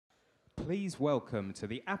please welcome to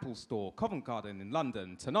the Apple Store, Covent Garden in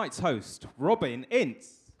London, tonight's host, Robin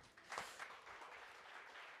Ince.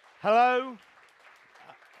 Hello.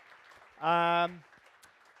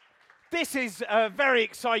 This is a very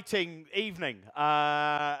exciting evening.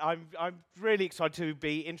 I'm really excited to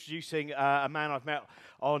be introducing a man I've met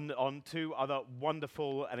on two other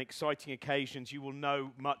wonderful and exciting occasions. You will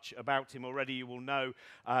know much about him already. You will know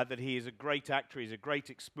that he is a great actor. He's a great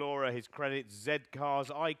explorer. His credits: Z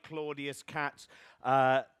Cars, I, Claudius, Cats.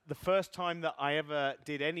 The first time that I ever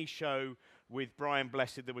did any show with Brian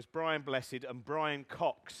Blessed, there was Brian Blessed and Brian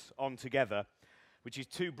Cox on together, which is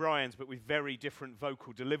two Brians, but with very different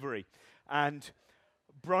vocal delivery. And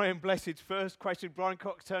Brian Blessed's first question, Brian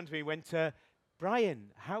Cox turned to me and went,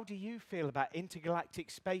 Brian, how do you feel about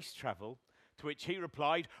intergalactic space travel? To which he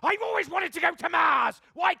replied, I've always wanted to go to Mars!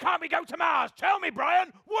 Why can't we go to Mars? Tell me,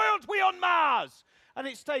 Brian, weren't we on Mars? And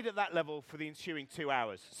it stayed at that level for the ensuing 2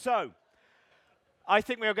 hours. So, I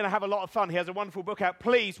think we are going to have a lot of fun. He has a wonderful book out.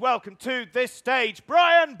 Please welcome to this stage,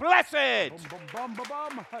 Brian Blessed.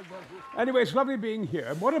 Anyway, it's lovely being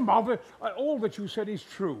here. What a marvel. All that you said is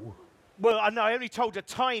true. Well, I only told a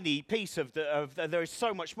tiny piece of there is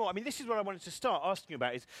so much more. I mean, this is what I wanted to start asking you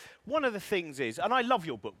about. Is one of the things is, and I love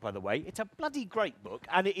your book, by the way. It's a bloody great book,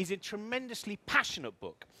 and it is a tremendously passionate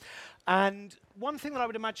book. And one thing that I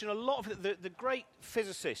would imagine a lot of the great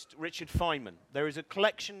physicist Richard Feynman, there is a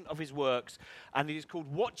collection of his works, and it is called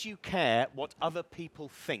 "What Do You Care? What Other People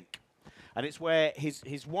Think." And it's where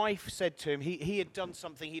his wife said to him, he had done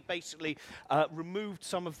something, he'd basically removed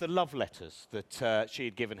some of the love letters that she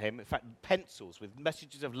had given him, in fact, pencils with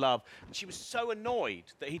messages of love. And she was so annoyed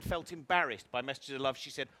that he'd felt embarrassed by messages of love, she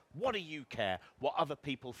said, what do you care what other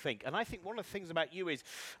people think? And I think one of the things about you is,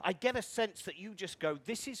 I get a sense that you just go,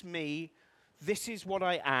 this is me, this is what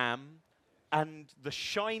I am, and the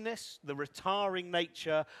shyness, the retiring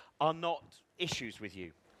nature are not issues with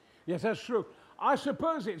you. Yes, that's true. I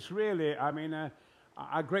suppose it's really, a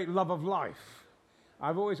great love of life.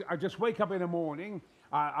 I just wake up in the morning,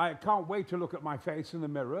 I can't wait to look at my face in the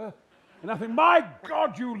mirror, and I think, my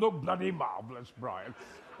God, you look bloody marvellous, Brian.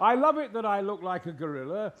 I love it that I look like a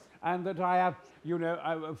gorilla, and that I have,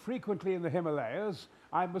 frequently in the Himalayas,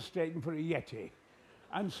 I'm mistaken for a yeti.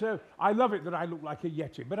 And so I love it that I look like a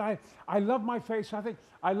yeti. But I love my face.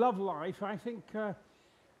 I love life. I think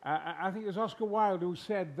it was Oscar Wilde who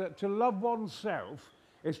said that to love oneself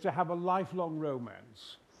is to have a lifelong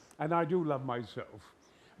romance. And I do love myself.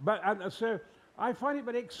 So I find it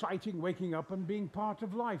very exciting waking up and being part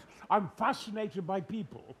of life. I'm fascinated by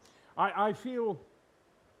people. I feel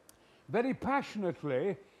very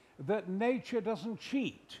passionately that nature doesn't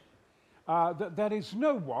cheat. That there is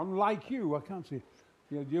no one like you. I can't see.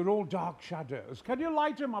 You're all dark shadows. Can you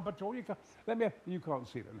light them up at all? You can't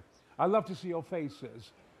see them. I love to see your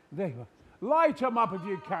faces. There you are. Light them up if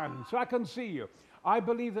you can, so I can see you. I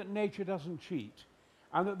believe that nature doesn't cheat,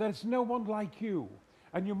 and that there's no one like you.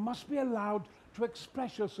 And you must be allowed to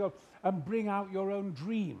express yourself and bring out your own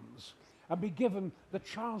dreams, and be given the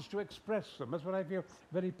chance to express them. That's what I feel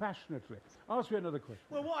very passionately. I'll ask you another question.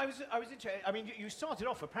 Well, what I was interested. I mean, you started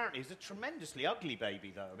off apparently as a tremendously ugly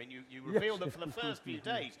baby, though. I mean, you revealed that for the first few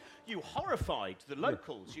days, you horrified the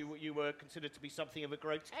locals. You were considered to be something of a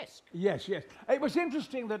grotesque. Yes. It was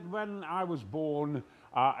interesting that when I was born,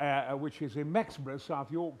 which is in Mexborough, South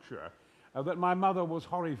Yorkshire, that my mother was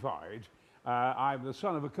horrified. I'm the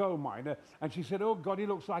son of a coal miner, and she said, "Oh God, he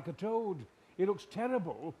looks like a toad. He looks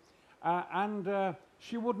terrible." And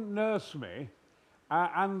she wouldn't nurse me.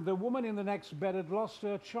 And the woman in the next bed had lost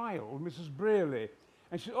her child, Mrs. Brearley.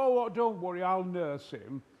 And she said, "Oh, don't worry, I'll nurse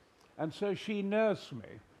him." And so she nursed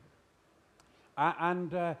me.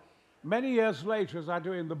 Many years later, as I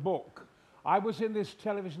do in the book, I was in this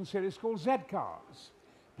television series called Z Cars,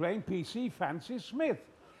 playing P.C. Fancy Smith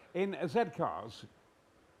in Z Cars.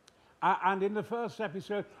 And in the first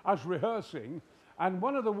episode, I was rehearsing, and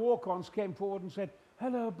one of the walk-ons came forward and said,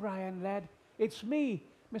 "Hello, Brian, lad. It's me,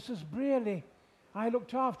 Mrs. Brearley. I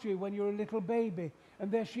looked after you when you were a little baby." And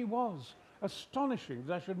there she was. Astonishing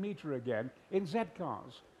that I should meet her again in Z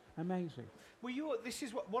Cars. Amazing. Well, this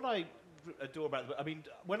is what I adore about the book. I mean,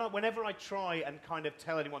 whenever I try and kind of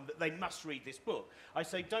tell anyone that they must read this book, I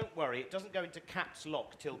say, don't worry, it doesn't go into caps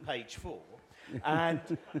lock till page 4.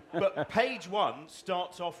 But page 1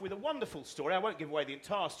 starts off with a wonderful story. I won't give away the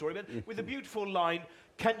entire story, but with a beautiful line,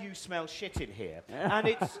 "Can you smell shit in here?" And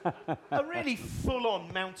it's a really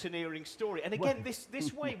full-on mountaineering story. And again,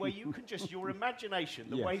 this way where you can just, your imagination,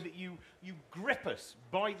 the way that you grip us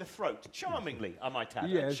by the throat, charmingly, I might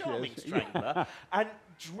add, a charming strangler, and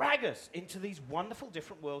drag us into these wonderful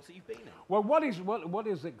different worlds that you've been in. Well, what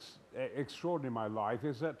is extraordinary in my life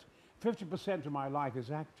is that 50% of my life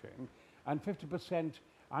is acting, and 50%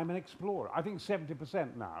 I'm an explorer. I think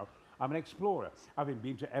 70% now I'm an explorer. Having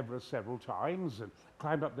been to Everest several times and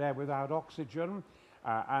climbed up there without oxygen,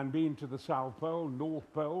 and been to the South Pole,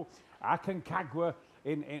 North Pole, Aconcagua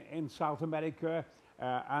in South America,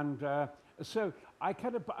 so I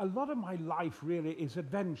a lot of my life really is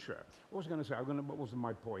adventure. What was I going to say? What was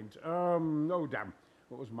my point? Oh damn.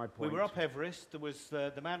 What was my point? We were up Everest. There was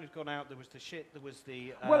the man who'd gone out. There was the shit. There was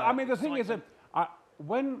the. Well, I mean, the thing is that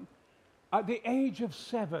when at the age of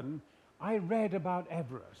 7, I read about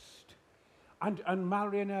Everest and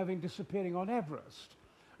Mallory and Irving disappearing on Everest,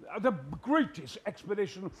 the greatest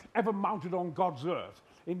expedition ever mounted on God's earth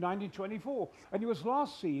in 1924, and he was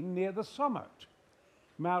last seen near the summit.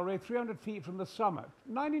 Mallory, 300 feet from the summit,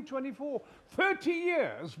 1924, 30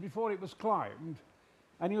 years before it was climbed,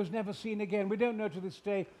 and he was never seen again. We don't know to this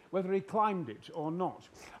day whether he climbed it or not.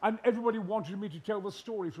 And everybody wanted me to tell the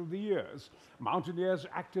story through the years. Mountaineers,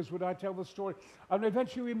 actors, would I tell the story? And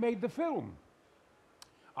eventually we made the film,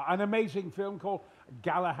 an amazing film called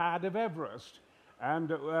Galahad of Everest. And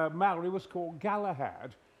Mallory was called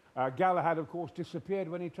Galahad. Galahad, of course, disappeared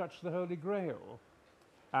when he touched the Holy Grail.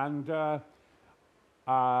 And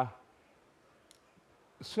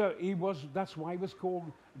so that's why he was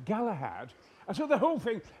called Galahad. And so the whole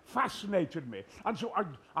thing fascinated me. And so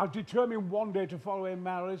I determined one day to follow in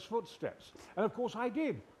Mallory's footsteps. And of course I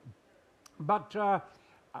did. But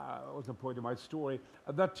what was the point of my story?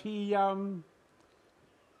 That he, after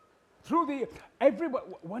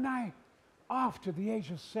the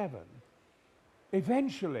age of 7,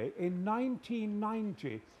 eventually in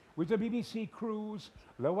 1990, with the BBC crews,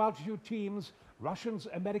 low-altitude teams, Russians,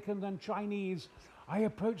 Americans, and Chinese, I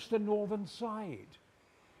approached the northern side.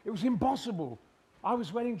 It was impossible. I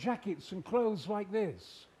was wearing jackets and clothes like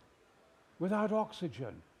this, without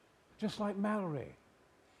oxygen, just like Mallory.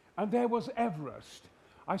 And there was Everest.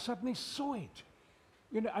 I suddenly saw it.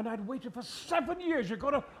 You know, and I'd waited for 7 years. You've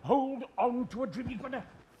got to hold on to a dream. You've got to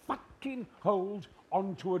fucking hold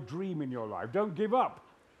on to a dream in your life. Don't give up.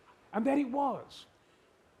 And there it was.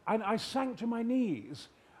 And I sank to my knees.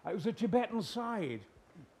 It was the Tibetan side.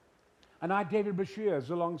 And I had David Bashirs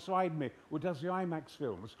alongside me, who does the IMAX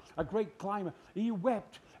films, a great climber. He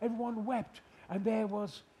wept. Everyone wept. And there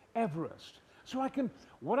was Everest. So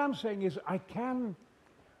what I'm saying is I can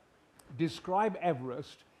describe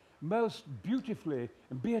Everest most beautifully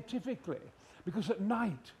and beatifically, because at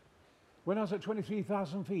night, when I was at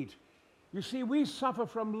 23,000 feet, you see, we suffer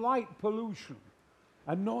from light pollution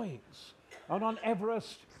and noise. And on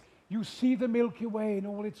Everest, you see the Milky Way in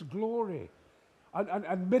all its glory,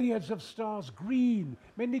 and myriads of stars, green,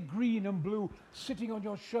 many green and blue, sitting on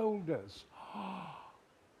your shoulders.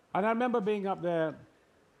 And I remember being up there,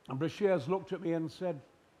 and Bashirs looked at me and said,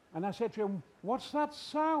 and I said to him, "What's that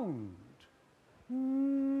sound?"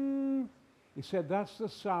 He said, "That's the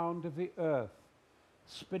sound of the earth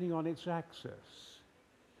spinning on its axis."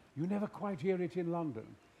 You never quite hear it in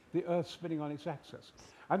London, the earth spinning on its axis.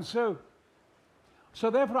 And so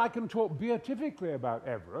therefore I can talk beatifically about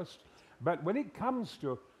Everest, but when it comes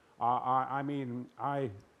to,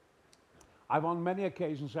 I've on many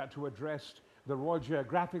occasions had to address the Royal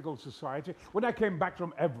Geographical Society. When I came back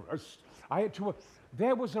from Everest,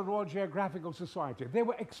 there was a Royal Geographical Society. There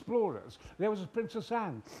were explorers. There was Princess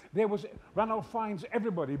Anne. There was Ranulph Fiennes,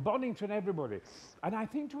 everybody, Bonington, everybody. And I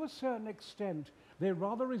think to a certain extent, they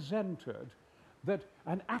rather resented that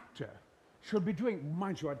an actor should be doing,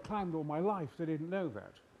 mind you, I'd climbed all my life, they didn't know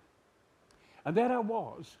that. And there I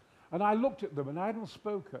was, and I looked at them, and I hadn't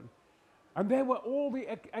spoken. And there were all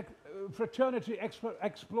the fraternity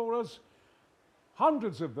explorers,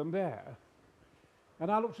 hundreds of them there.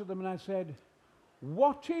 And I looked at them and I said,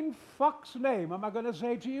 "What in fuck's name am I going to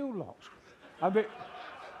say to you lot?"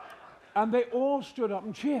 And they all stood up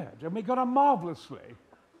and cheered, and we got on marvellously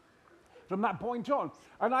from that point on.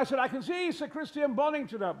 And I said, "I can see Sir Christian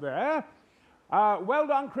Bonington up there. Well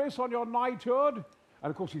done, Chris, on your knighthood." And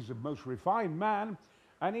of course, he's the most refined man.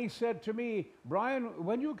 And he said to me, "Brian,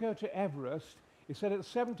 when you go to Everest," he said, "at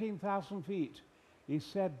 17,000 feet, he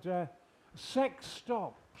said, sex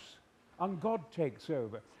stops and God takes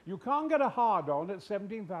over. You can't get a hard-on at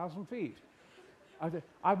 17,000 feet.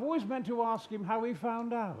 I've always meant to ask him how he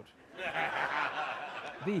found out.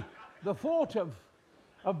 The thought of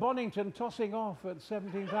Bonington tossing off at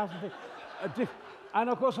 17,000 feet. And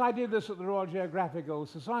of course, I did this at the Royal Geographical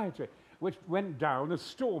Society, which went down a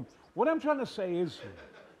storm. What I'm trying to say is,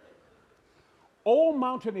 all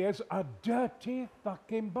mountaineers are dirty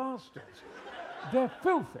fucking bastards. They're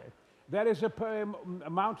filthy. There is a poem,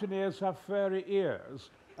 "Mountaineers have furry ears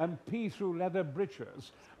and pee through leather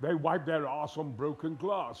breeches. They wipe their arse on broken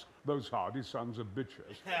glass, those hardy sons of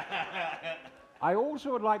bitches. I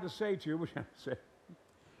also would like to say to you, which I say,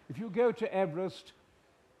 if you go to Everest,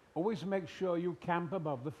 always make sure you camp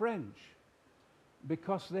above the French,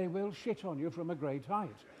 because they will shit on you from a great height.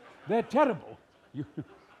 They're terrible.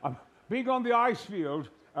 Being on the ice field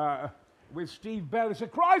with Steve Bell, he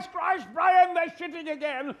said, Christ, Brian, they're shitting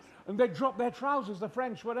again. And they drop their trousers, the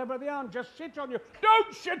French, whatever they are, and just shit on you.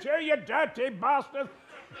 Don't shit here, you dirty bastard.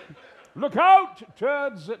 Look out,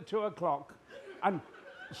 turds at 2 o'clock. And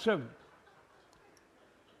so,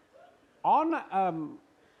 on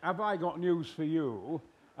Have I Got News for You,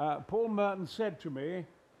 Paul Merton said to me,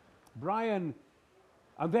 Brian,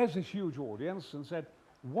 and there's this huge audience, and said,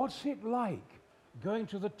 what's it like going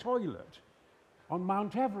to the toilet on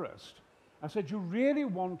Mount Everest? I said, you really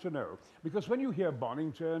want to know? Because when you hear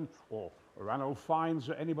Bonington or Ranulph Fiennes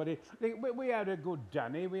or anybody, we had a good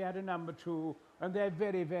Danny, we had a number 2, and they're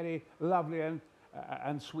very, very lovely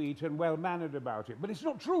and sweet and well-mannered about it. But it's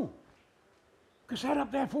not true, because they're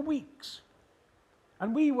up there for weeks.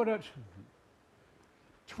 And we were at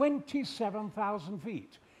 27,000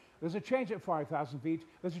 feet. There's a change at 5,000 feet.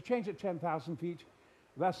 There's a change at 10,000 feet.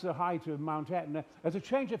 That's the height of Mount Etna. There's a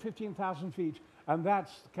change at 15,000 feet, and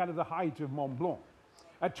that's kind of the height of Mont Blanc.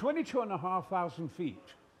 At 22,500 feet,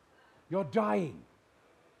 you're dying.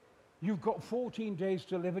 You've got 14 days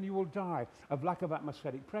to live, and you will die of lack of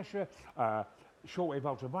atmospheric pressure, shortwave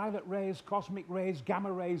ultraviolet rays, cosmic rays,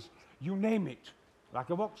 gamma rays, you name it, lack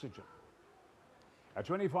of oxygen. At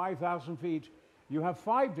 25,000 feet, you have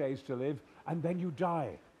 5 days to live, and then you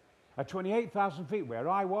die. At 28,000 feet, where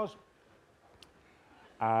I was,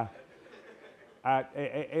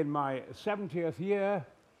 in my 70th year,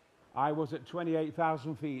 I was at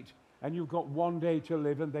 28,000 feet, and you've got 1 day to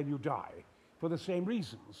live, and then you die, for the same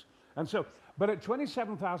reasons. And so, but at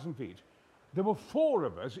 27,000 feet, there were 4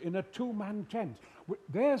 of us in a 2-man tent.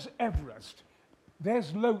 There's Everest,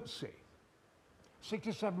 there's Lhotse,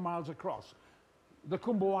 67 miles across, the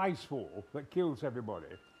Khumbu Icefall that kills everybody.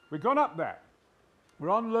 We've gone up there. We're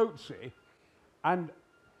on Lhotse, and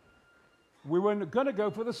we were going to go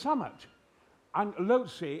for the summit. And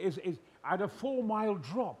Lhotse is at a 4-mile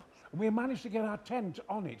drop. We managed to get our tent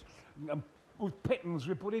on it. With pittons,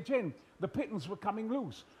 we put it in. The pittons were coming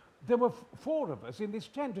loose. There were 4 of us in this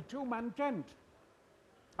tent, a 2-man tent.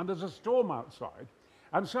 And there's a storm outside.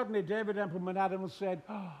 And suddenly David Empleman Adams said,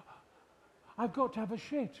 I've got to have a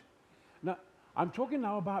shit. Now, I'm talking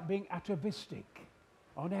now about being atavistic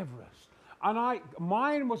on Everest. And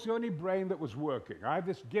mine was the only brain that was working. I have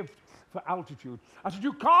this gift for altitude. I said,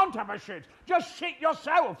 you can't have a shit. Just shit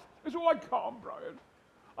yourself. He said, oh, I can't, Brian.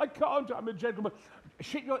 I can't. I'm a gentleman.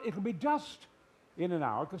 It'll be dust in an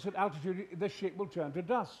hour, because at altitude, the shit will turn to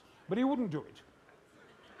dust. But he wouldn't do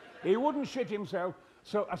it. He wouldn't shit himself.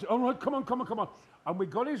 So I said, all right, come on. And we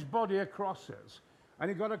got his body across us. And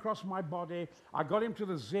he got across my body. I got him to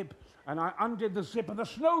the zip, and I undid the zip, and the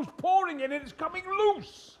snow's pouring in, and it's coming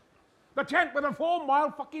loose. The tent with a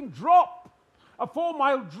 4-mile fucking drop. A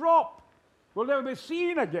 4-mile drop will never be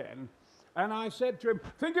seen again. And I said to him,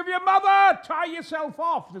 think of your mother, tie yourself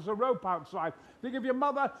off. There's a rope outside. Think of your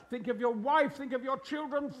mother, think of your wife, think of your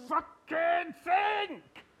children, fucking think.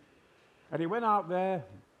 And he went out there,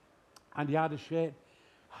 and he had a shit.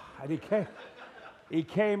 And he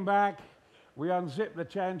came back. We unzipped the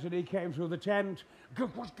tent, and he came through the tent.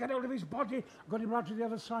 Get out of his body. Got him right to the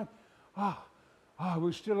other side.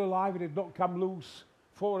 We're still alive. It had not come loose.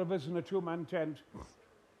 4 of us in a 2-man tent.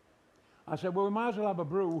 I said, well, we might as well have a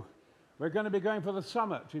brew. We're going to be going for the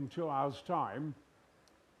summit in 2 hours' time.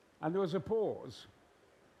 And there was a pause.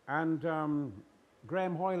 And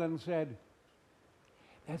Graham Hoyland said,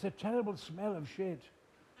 there's a terrible smell of shit.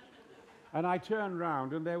 And I turned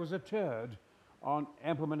round, and there was a turd on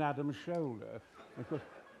Empleman Adams' shoulder. Because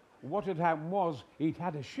what had happened was he'd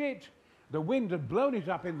had a shit. The wind had blown it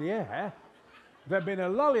up in the air. There'd been a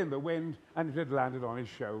lull in the wind, and it had landed on his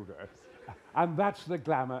shoulder. And that's the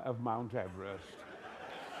glamour of Mount Everest.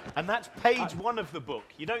 And that's page 1 of the book.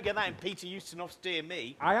 You don't get that in Peter Ustinov's Dear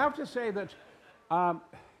Me. I have to say that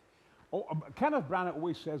Kenneth Branagh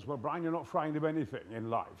always says, well, Brian, you're not frightened of anything in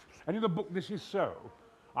life. And in the book, this is so.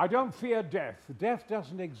 I don't fear death. Death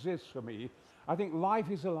doesn't exist for me. I think life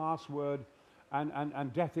is the last word,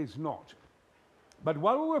 and death is not. But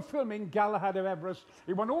while we were filming Galahad of Everest,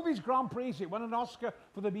 he won all these Grand Prix. He won an Oscar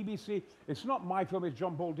for the BBC. It's not my film, it's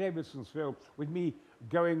John Paul Davidson's film, with me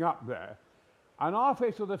going up there. And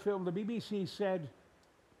halfway through the film, the BBC said,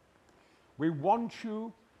 we want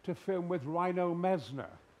you to film with Rhino Messner.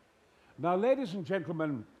 Now, ladies and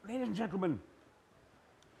gentlemen,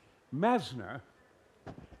 Messner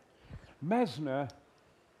Mesner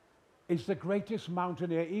is the greatest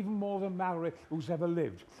mountaineer, even more than Mallory, who's ever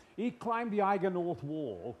lived. He climbed the Eiger North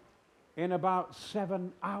Wall in about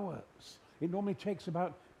 7 hours. It normally takes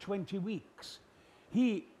about 20 weeks.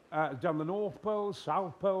 He done the North Pole,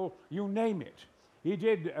 South Pole, you name it. He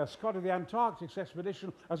did Scott of the Antarctic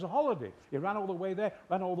expedition as a holiday. He ran all the way there,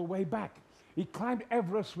 ran all the way back. He climbed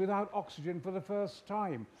Everest without oxygen for the first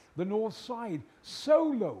time. The North Side,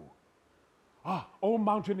 solo. All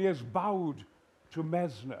mountaineers bowed to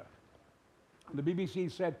Mesner. The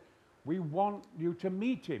BBC said, we want you to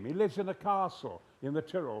meet him. He lives in a castle in the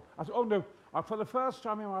Tyrol. I said, oh no, for the first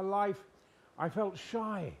time in my life, I felt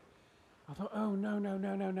shy. I thought, oh, no.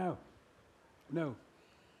 No.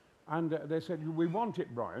 And they said, we want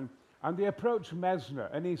it, Brian. And they approached Mesner,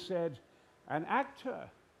 and he said, an actor?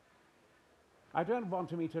 I don't want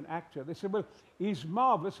to meet an actor. They said, well, he's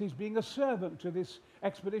marvelous. He's being a servant to this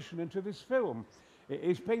expedition and to this film.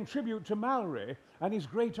 He's paying tribute to Mallory and his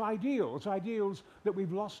great ideals that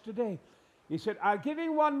we've lost today. He said, I'll give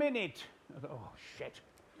him 1 minute. I thought, oh, shit.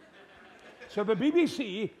 So the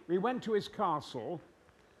BBC, we went to his castle,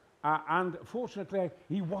 and fortunately,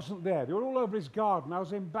 he wasn't there. They were all over his garden. I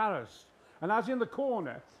was embarrassed. And I was in the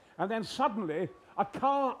corner, and then suddenly, a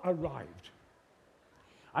car arrived.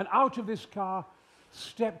 And out of this car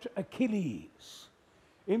stepped Achilles.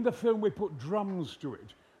 In the film, we put drums to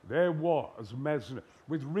it. There was Mesner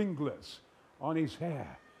with ringlets on his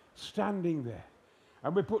hair, standing there.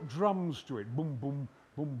 And we put drums to it, boom, boom,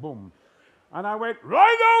 boom, boom. And I went,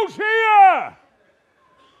 Rhino's here!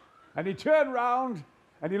 And he turned round,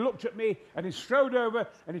 and he looked at me, and he strode over,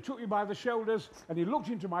 and he took me by the shoulders, and he looked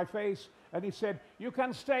into my face, and he said, you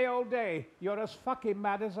can stay all day. You're as fucking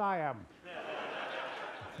mad as I am.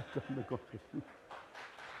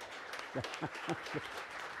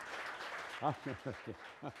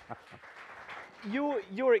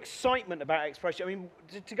 Your excitement about exploration, I mean,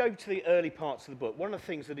 to go to the early parts of the book, one of the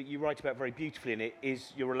things that you write about very beautifully in it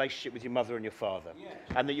is your relationship with your mother and your father. Yes.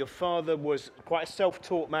 And that your father was quite a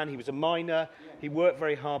self-taught man. He was a miner. Yeah. He worked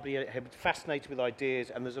very hard, but he was fascinated with ideas,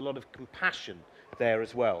 and there's a lot of compassion there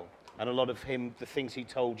as well. And a lot of him, the things he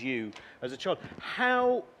told you as a child.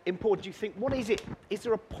 How important do you think, what is it? Is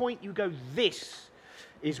there a point you go, this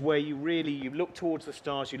is where you look towards the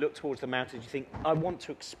stars, you look towards the mountains, you think, I want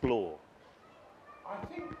to explore? I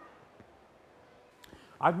think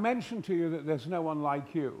I've mentioned to you that there's no one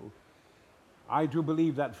like you. I do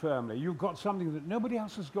believe that firmly. You've got something that nobody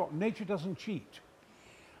else has got. Nature doesn't cheat.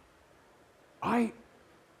 I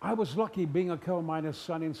was lucky being a coal miner's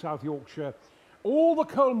son in South Yorkshire. All the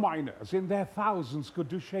coal miners in their thousands could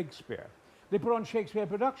do Shakespeare. They put on Shakespeare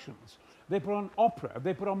productions. They put on opera.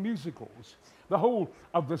 They put on musicals. The whole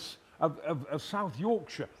of South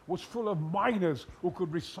Yorkshire was full of miners who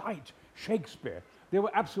could recite Shakespeare. They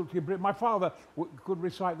were absolutely brilliant. My father could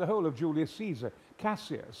recite the whole of Julius Caesar,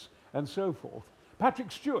 Cassius, and so forth.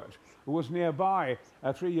 Patrick Stewart, who was nearby,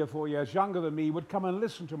 3 or 4 years younger than me, would come and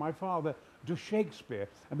listen to my father do Shakespeare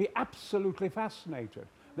and be absolutely fascinated.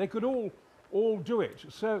 They could all do it.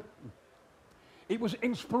 So it was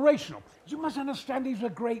inspirational. You must understand these were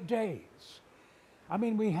great days. I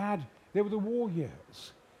mean, they were the war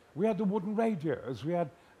years. We had the wooden radios. We had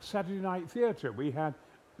Saturday Night Theatre. We had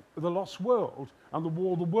The Lost World and The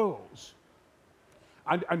War of the Worlds.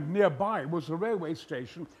 And nearby was the railway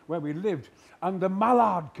station where we lived, and the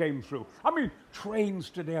Mallard came through. I mean, trains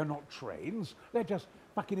today are not trains. They're just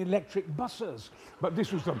fucking electric buses. But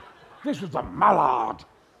this was the Mallard.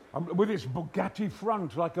 With its Bugatti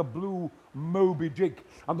front like a blue Moby Dick,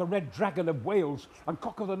 and the Red Dragon of Wales, and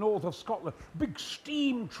Cock of the North of Scotland. Big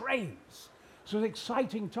steam trains. So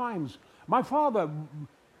exciting times. My father,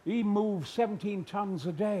 he moved 17 tons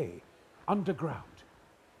a day underground.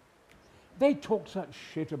 They talk such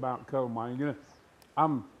shit about coal mining, you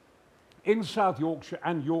know. In South Yorkshire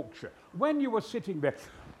and Yorkshire, when you were sitting there,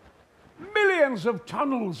 millions of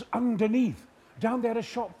tunnels underneath. Down there are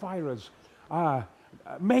shop firers,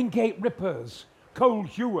 main gate rippers, coal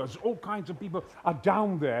hewers, all kinds of people are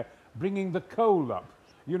down there bringing the coal up.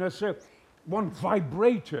 You know, so one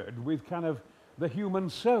vibrated with kind of the human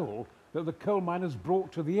soul that the coal miners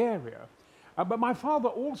brought to the area. But my father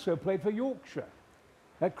also played for Yorkshire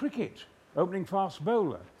at cricket, opening fast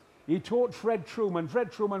bowler. He taught Fred Truman.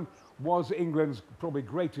 Fred Truman was England's probably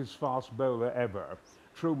greatest fast bowler ever,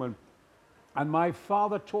 Truman. And my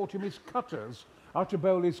father taught him his cutters, how to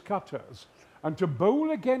bowl his cutters. And to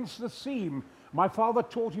bowl against the seam, my father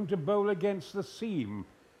taught him to bowl against the seam,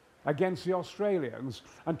 against the Australians,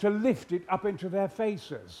 and to lift it up into their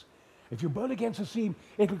faces. If you bowl against the seam,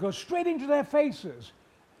 it'll go straight into their faces.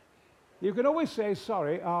 You can always say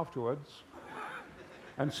sorry afterwards.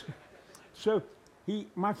 So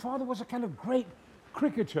my father was a kind of great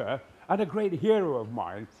cricketer and a great hero of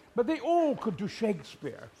mine, but they all could do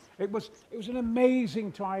Shakespeare. It was an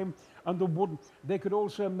amazing time, and they could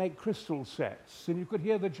also make crystal sets, and you could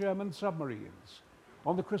hear the German submarines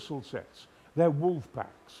on the crystal sets. They're wolf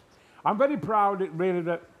packs. I'm very proud, really,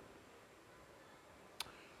 that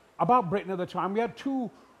about Britain at the time, we had 2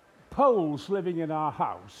 Poles living in our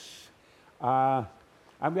house,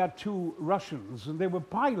 and we had 2 Russians, and they were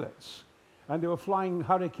pilots, and they were flying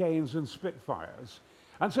Hurricanes and Spitfires.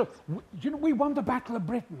 And so, we won the Battle of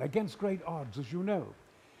Britain against great odds, as you know.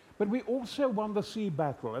 But we also won the sea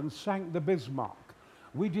battle and sank the Bismarck.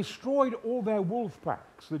 We destroyed all their wolf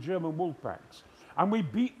packs, the German wolf packs, and we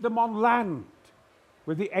beat them on land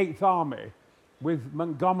with the 8th Army, with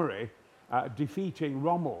Montgomery defeating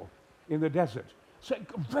Rommel in the desert. So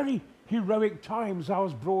very heroic times I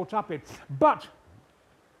was brought up in. But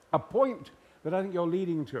a point that I think you're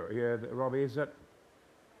leading to here, Robbie, is that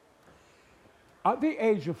at the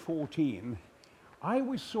age of 14, I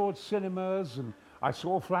always saw cinemas, and I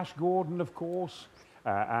saw Flash Gordon, of course,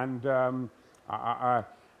 and a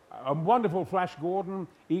wonderful Flash Gordon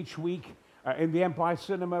each week in the Empire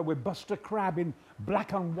Cinema with Buster Crabbe in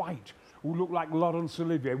black and white, who looked like Laurence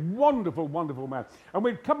Olivier. Wonderful, wonderful man. And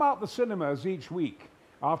we'd come out the cinemas each week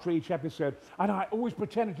after each episode, and I always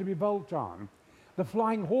pretended to be Voltan, the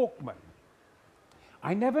Flying Hawkman.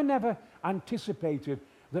 I never anticipated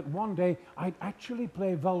that one day I'd actually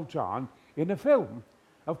play Voltan in a film,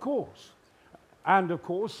 of course. And of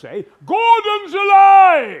course say, "Gordon's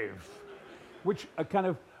alive!" Which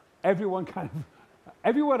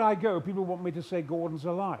everywhere I go, people want me to say Gordon's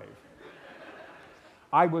alive.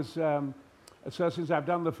 I was, so since I've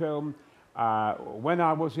done the film, when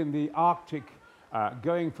I was in the Arctic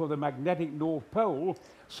going for the magnetic North Pole,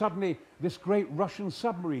 suddenly this great Russian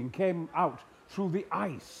submarine came out through the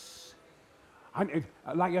ice, and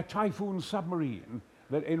like a typhoon submarine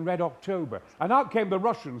that in Red October. And out came the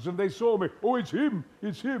Russians, and they saw me. "Oh, it's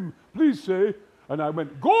him, please say." And I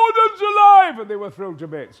went, "Gordon's alive!" And they were thrown to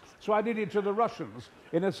bits. So I did it to the Russians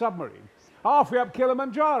in a submarine. Halfway up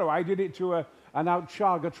Kilimanjaro, I did it to an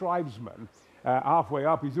Outchaga tribesman. Halfway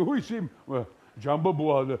up, he said, "Oh, it's him." "Well,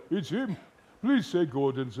 Jambabuana, it's him. Please say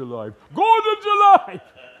Gordon's alive." "Gordon's alive!"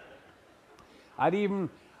 And even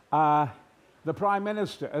the Prime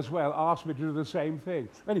Minister as well asked me to do the same thing.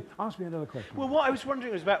 And he asked me another question. Well, what I was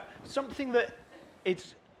wondering was about something that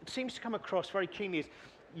it seems to come across very keenly is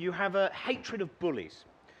you have a hatred of bullies.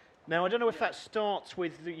 Now, I don't know if that starts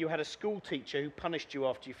with you had a school teacher who punished you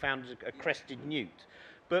after you found a crested newt,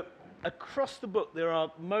 but across the book there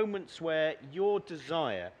are moments where your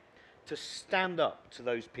desire to stand up to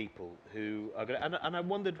those people who are going to, and I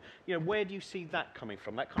wondered, where do you see that coming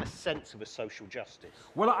from, that kind of sense of a social justice?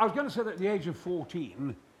 Well, I was going to say that at the age of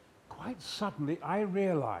 14, quite suddenly I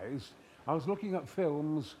realized I was looking at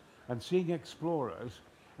films and seeing explorers,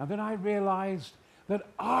 and then I realized that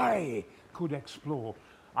I could explore.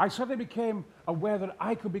 I suddenly became aware that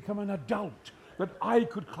I could become an adult, that I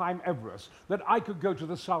could climb Everest, that I could go to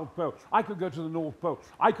the South Pole, I could go to the North Pole,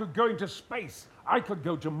 I could go into space, I could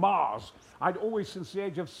go to Mars. I'd always, since the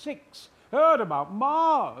age of 6, heard about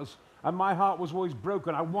Mars, and my heart was always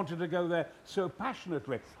broken. I wanted to go there so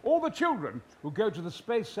passionately. All the children who go to the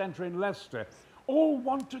Space Centre in Leicester all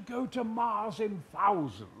want to go to Mars in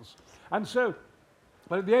thousands. And so,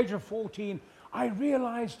 but at the age of 14, I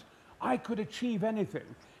realized I could achieve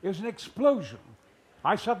anything. It was an explosion.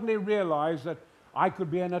 I suddenly realized that I could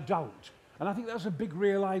be an adult. And I think that's a big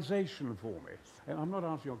realization for me. And I'm not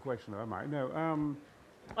answering your question, am I? No.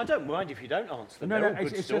 I don't mind if you don't answer them. They're all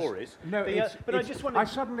good stories. But I just wondered...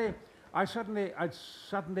 I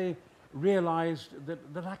suddenly realized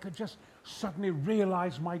that I could just suddenly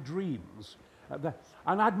realize my dreams. And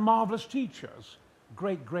I had marvelous teachers.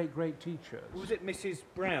 Great teachers. Was it Mrs.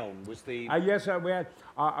 Brown? Was the yes, we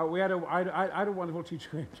had a wonderful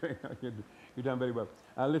teacher. You've done very well.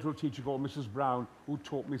 A little teacher called Mrs. Brown who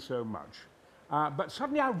taught me so much. But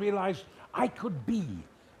suddenly I realized I could be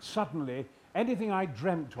suddenly anything I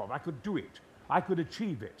dreamt of. I could do it. I could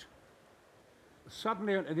achieve it.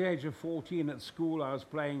 Suddenly, at the age of 14 at school, I was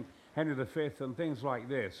playing Henry V and things like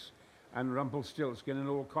this, and Rumpelstiltskin and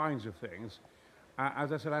all kinds of things.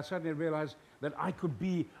 As I said, I suddenly realized that I could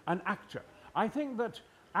be an actor. I think that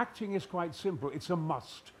acting is quite simple. It's a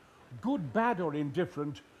must. Good, bad, or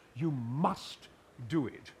indifferent, you must do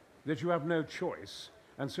it, that you have no choice,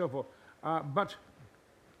 and so forth. But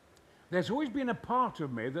there's always been a part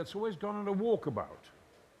of me that's always gone on a walkabout.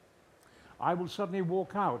 I will suddenly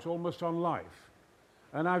walk out almost on life.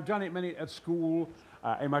 And I've done it many at school,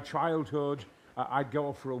 in my childhood. I'd go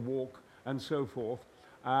off for a walk, and so forth.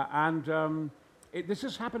 This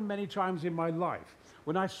has happened many times in my life.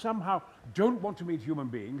 When I somehow don't want to meet human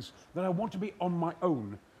beings, then I want to be on my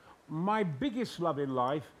own. My biggest love in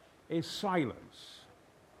life is silence.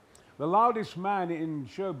 The loudest man in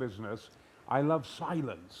show business, I love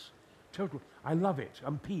silence. Total, I love it,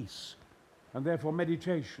 and peace, and therefore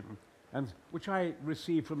meditation, and which I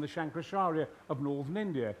received from the Shankaracharya of northern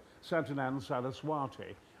India, Santananda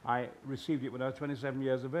Saraswati. I received it when I was 27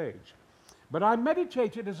 years of age. But I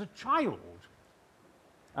meditated as a child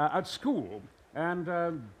at school, and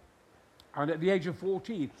at the age of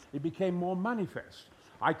 14, it became more manifest.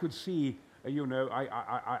 I could see,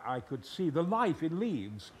 I could see the life in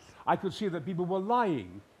leaves. I could see that people were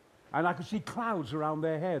lying, and I could see clouds around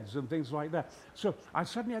their heads and things like that. So I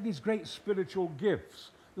suddenly had these great spiritual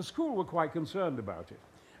gifts. The school were quite concerned about it.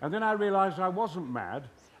 And then I realized I wasn't mad,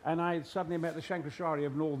 and I suddenly met the Shankaracharya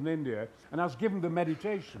of northern India, and I was given the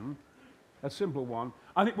meditation, a simple one,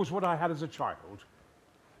 and it was what I had as a child,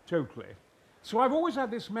 totally. So I've always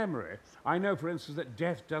had this memory. I know, for instance, that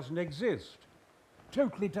death doesn't exist.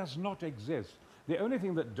 Totally does not exist. The only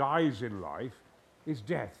thing that dies in life is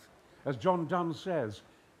death. As John Donne says,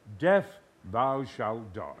 death thou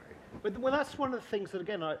shalt die. But well, that's one of the things that,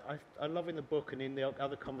 again, I love in the book and in the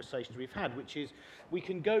other conversations we've had, which is we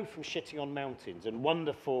can go from shitting on mountains and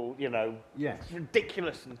wonderful, Yes.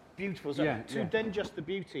 ridiculous and beautiful stuff, to yeah. then just the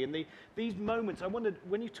beauty. And these moments, I wondered,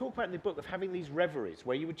 when you talk about in the book of having these reveries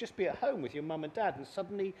where you would just be at home with your mum and dad and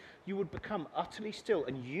suddenly you would become utterly still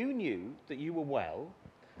and you knew that you were well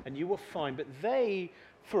and you were fine, but they,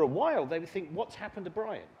 for a while, they would think, what's happened to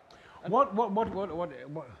Brian? And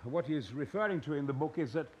What he's referring to in the book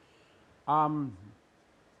is that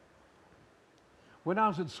when I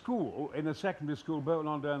was at school, in a secondary school,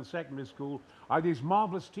 Burton-on-Durn Secondary School, I had these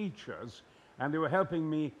marvelous teachers, and they were helping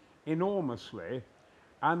me enormously.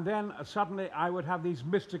 And then suddenly I would have these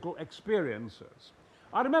mystical experiences.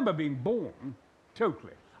 I remember being born,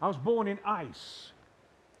 totally. I was born in ice,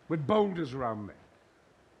 with boulders around me.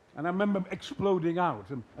 And I remember exploding out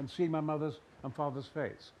and seeing my mother's and father's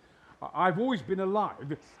face. I've always been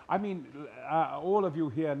alive. I mean, all of you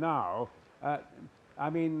here now,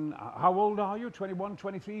 how old are you? 21,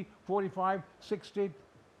 23, 45, 60,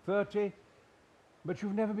 30? But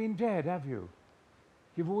you've never been dead, have you?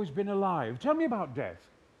 You've always been alive. Tell me about death.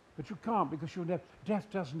 But you can't because death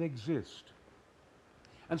doesn't exist.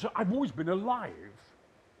 And so I've always been alive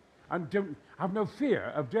and don't have no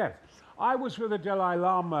fear of death. I was with the Dalai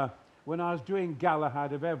Lama when I was doing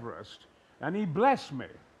Galahad of Everest, and he blessed me.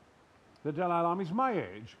 The Dalai Lama is my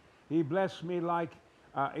age. He blessed me like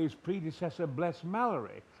his predecessor blessed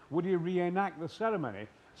Mallory. Would he reenact the ceremony?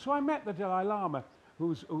 So I met the Dalai Lama,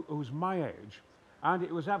 who's my age, and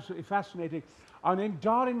it was absolutely fascinating. And in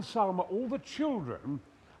Dharamsala, all the children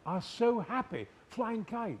are so happy, flying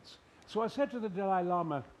kites. So I said to the Dalai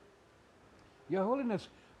Lama, Your Holiness,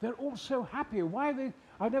 they're all so happy. Why are they?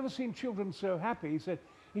 I've never seen children so happy. He said,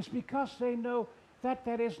 it's because they know that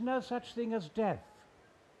there is no such thing as death.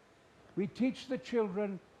 We teach the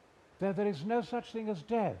children that there is no such thing as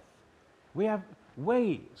death. We have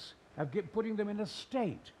ways of putting them in a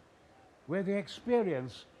state where they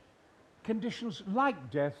experience conditions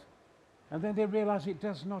like death, and then they realize it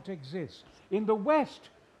does not exist. In the West,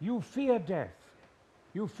 you fear death.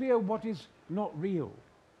 You fear what is not real.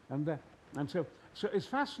 And so it's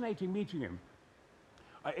fascinating meeting him.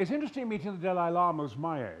 It's interesting meeting the Dalai Lama, who's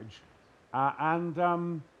my age.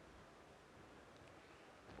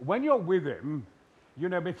 When you're with him,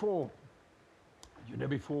 before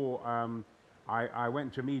I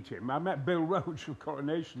went to meet him, I met Bill Roach of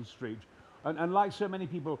Coronation Street. And like so many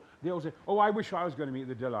people, they all say, oh, I wish I was going to meet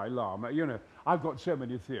the Dalai Lama. I've got so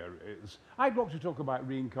many theories. I'd love to talk about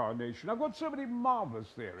reincarnation. I've got so many marvelous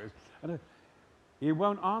theories. And he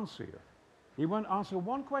won't answer you. He won't answer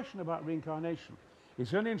one question about reincarnation.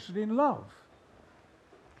 He's only interested in love.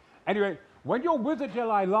 Anyway, when you're with the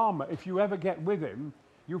Dalai Lama, if you ever get with him,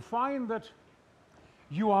 you find that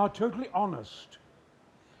you are totally honest.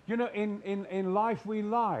 In life we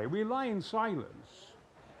lie. We lie in silence.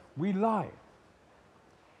 We lie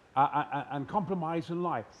and compromise and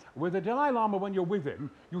lie. With the Dalai Lama, when you're with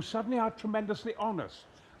him, you suddenly are tremendously honest.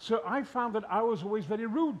 So I found that I was always very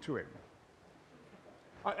rude to him.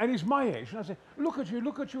 And he's my age. And I say, look at you,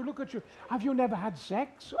 look at you, look at you. Have you never had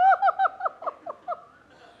sex?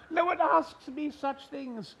 No one asks me such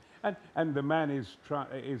things. And the man, his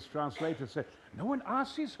translator, said, no one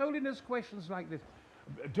asks His Holiness questions like this.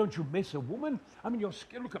 Don't you miss a woman? I mean,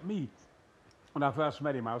 look at me. When I first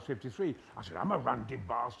met him, I was 53. I said, I'm a randy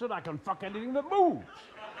bastard. I can fuck anything that moves.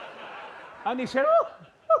 And he said,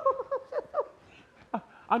 oh.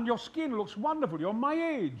 and your skin looks wonderful. You're my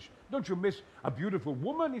age. Don't you miss a beautiful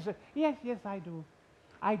woman? He said, yes, yes, I do.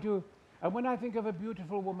 I do. And when I think of a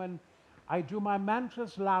beautiful woman, I do my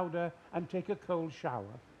mantras louder and take a cold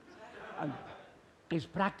shower. And he's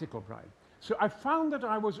practical, Brian. So I found that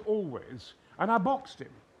I was always, and I boxed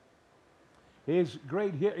him. His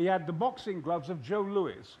great, he had the boxing gloves of Joe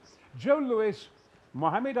Louis. Joe Louis,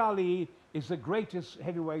 Muhammad Ali is the greatest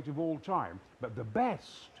heavyweight of all time, but the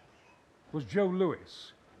best was Joe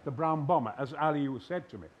Louis, the brown bomber, as Ali said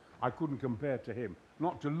to me. I couldn't compare to him,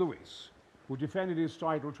 not to Louis, who defended his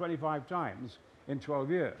title 25 times in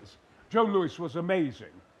 12 years. Joe Louis was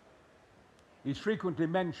amazing. He's frequently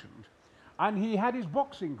mentioned. And he had his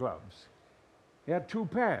boxing gloves. He had 2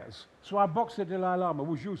 pairs. So I boxed the Dalai Lama,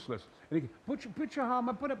 was useless. And he put your arm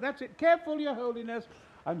up, put up, that's it, careful, Your Holiness.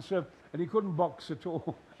 And he couldn't box at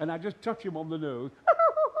all. And I just touched him on the nose.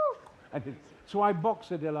 So I boxed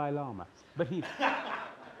the Dalai Lama. But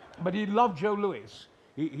he loved Joe Louis.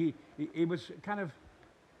 He was kind of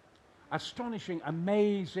astonishing,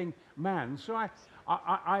 amazing man. So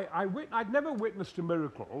I'd never witnessed a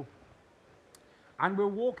miracle. And we're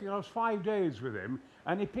walking, I was 5 days with him,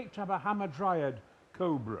 and he picked up a hamadryad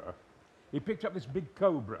cobra. He picked up this big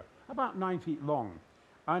cobra, about 9 feet long,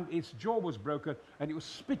 and its jaw was broken, and it was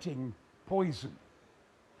spitting poison,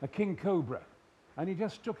 a king cobra. And he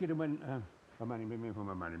just took it and went,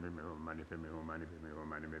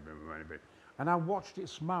 and I watched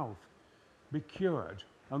its mouth be cured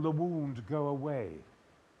and the wound go away.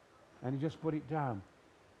 And he just put it down.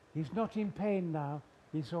 He's not in pain now,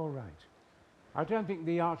 he's all right. I don't think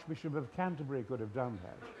the Archbishop of Canterbury could have done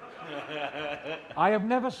that. I have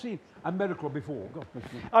never seen a miracle before. God,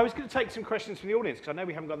 I was going to take some questions from the audience because I know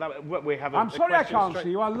we haven't got that. We have. I'm sorry I can't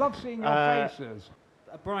see you. I love seeing your faces.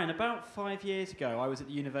 Brian, about 5 years ago, I was at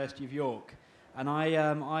the University of York, and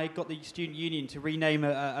I got the student union to rename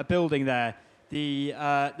a building there, the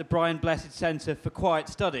Brian Blessed Centre for Quiet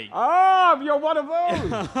Study. Ah, you're one of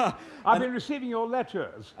those. I've been receiving your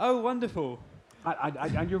letters. Oh, wonderful.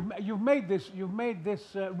 And you've made this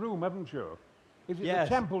room, haven't you? Is it Yes.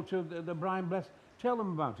 the temple to the Brian Blessed? Tell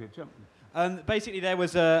them about it. Basically, there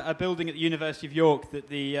was a building at the University of York that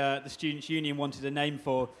the Students' Union wanted a name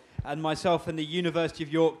for, and myself and the University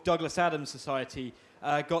of York Douglas Adams Society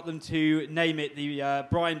got them to name it the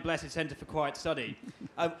Brian Blessed Centre for Quiet Study.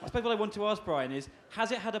 I suppose what I want to ask, Brian, is,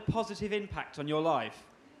 has it had a positive impact on your life?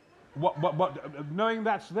 What knowing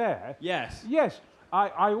that's there? Yes. Yes.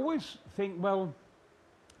 I always think, well,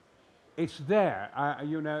 it's there.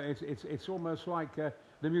 You know, it's almost like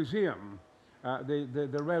the museum,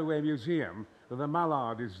 the railway museum. The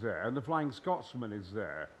Mallard is there, and the Flying Scotsman is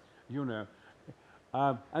there. You know,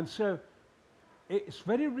 and so it's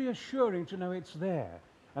very reassuring to know it's there,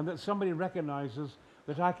 and that somebody recognises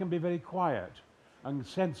that I can be very quiet and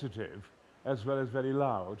sensitive, as well as very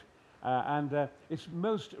loud, and it's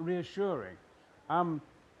most reassuring. Of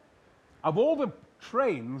all the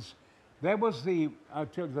trains, there was the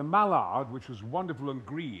Mallard, which was wonderful and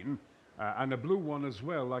green, and a blue one as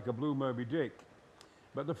well, like a blue Moby Dick.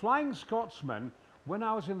 But the Flying Scotsman, when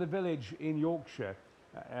I was in the village in Yorkshire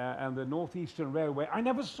and the North Eastern Railway, I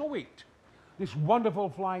never saw it. This wonderful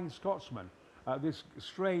Flying Scotsman, this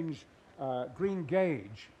strange green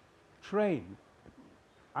gauge train.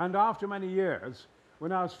 And after many years,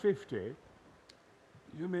 when I was 50,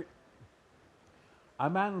 a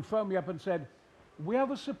man phoned me up and said, "We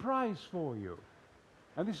have a surprise for you."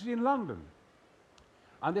 And this is in London.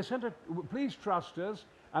 And they said, "Please trust us."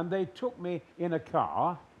 And they took me in a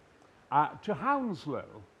car to Hounslow.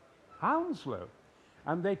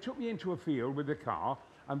 And they took me into a field with the car,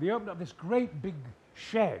 and they opened up this great big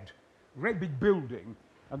shed, great big building,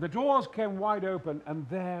 and the doors came wide open, and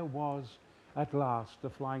there was, at last, the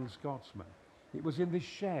Flying Scotsman. It was in this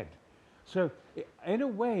shed. So, in a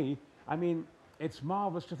way, I mean, it's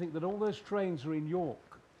marvellous to think that all those trains are in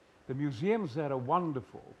York. The museums there are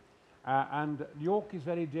wonderful, and York is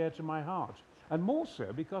very dear to my heart. And more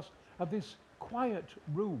so because of this quiet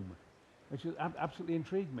room, which has absolutely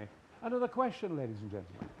intrigued me. Another question, ladies and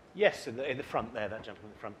gentlemen. Yes, in the front there, that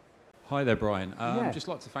gentleman in the front. Hi there, Brian. Yes. Just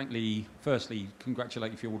like to firstly,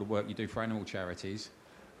 congratulate you for all the work you do for animal charities.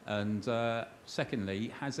 And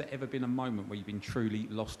secondly, has there ever been a moment where you've been truly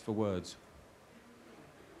lost for words?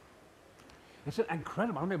 It's an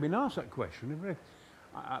incredible. I've never been asked that question.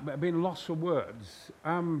 I've been lost for words.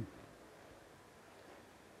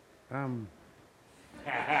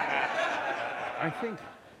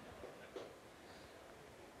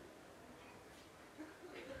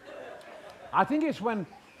 I think it's when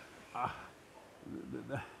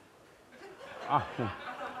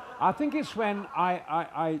I think it's when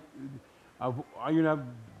you know,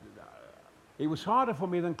 it was harder for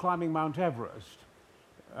me than climbing Mount Everest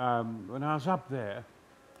when I was up there,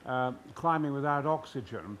 climbing without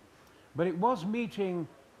oxygen. But it was meeting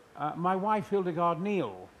my wife, Hildegard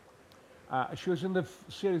Neal. She was in the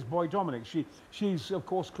series Boy Dominic. She's, of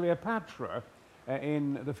course, Cleopatra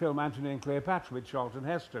in the film Antony and Cleopatra with Charlton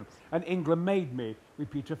Heston, and England Made Me with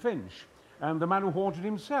Peter Finch, and The Man Who Haunted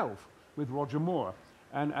Himself with Roger Moore,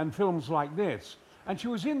 and films like this. And she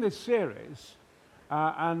was in this series,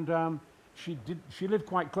 she lived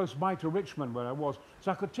quite close by to Richmond where I was,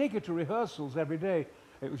 so I could take her to rehearsals every day.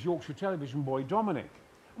 It was Yorkshire Television Boy Dominic.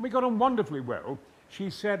 And we got on wonderfully well. She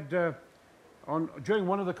said, during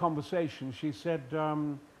one of the conversations, she said,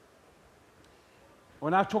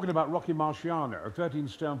 when I was talking about Rocky Marciano, 13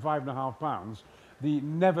 stone, 5.5 pounds, the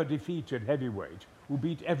never defeated heavyweight who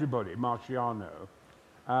beat everybody, Marciano,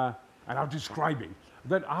 and I was describing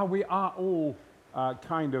that we are all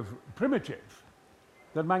kind of primitive,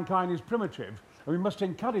 that mankind is primitive, and we must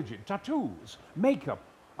encourage it. Tattoos, makeup,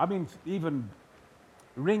 I mean, even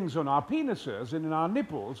rings on our penises and in our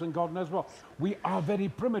nipples and God knows what. We are very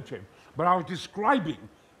primitive. But I was describing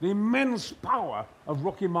the immense power of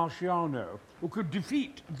Rocky Marciano, who could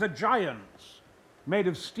defeat the giants made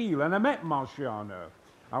of steel. And I met Marciano.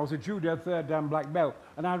 I was a judo third dan black belt,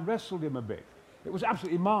 and I wrestled him a bit. It was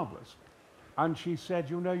absolutely marvelous. And she said,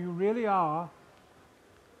 you know, you really are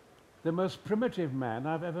the most primitive man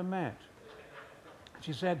I've ever met.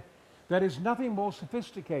 She said, there is nothing more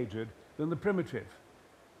sophisticated than the primitive.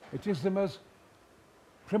 It is the most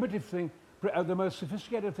primitive thing, the most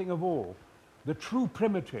sophisticated thing of all. The true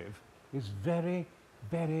primitive is very,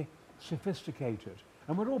 very sophisticated.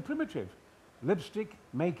 And we're all primitive. Lipstick,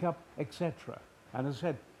 makeup, etc. And as I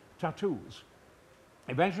said, tattoos.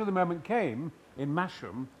 Eventually the moment came in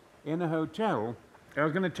Masham, in a hotel. I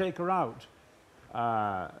was going to take her out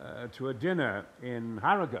to a dinner in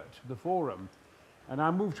Harrogate, the Forum. And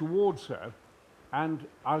I moved towards her, and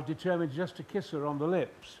I was determined just to kiss her on the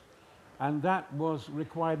lips. And that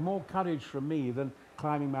required more courage from me than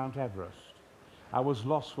climbing Mount Everest. I was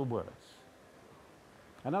lost for words.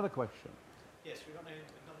 Another question? Yes, we've got another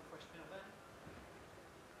question out there.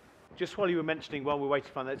 Just while you were mentioning, while we're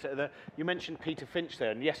waiting for that, you mentioned Peter Finch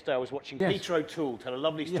there, and yesterday I was watching Yes. Peter O'Toole tell a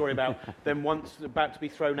lovely story about them once about to be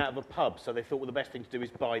thrown out of a pub, so they thought, well, the best thing to do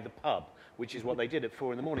is buy the pub, which is what they did at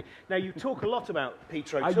 4 in the morning. Now, you talk a lot about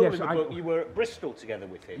Peter O'Toole yes, in the book. You were at Bristol together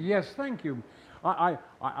with him. Yes, thank you. I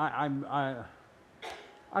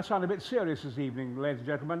sound a bit serious this evening, ladies and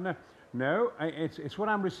gentlemen. No, it's what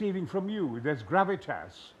I'm receiving from you. There's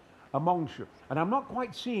gravitas amongst you. And I'm not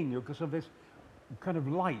quite seeing you because of this kind of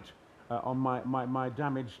light on my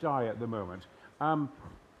damaged eye at the moment.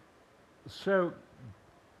 So,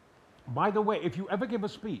 by the way, if you ever give a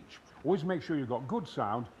speech, always make sure you've got good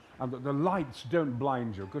sound and that the lights don't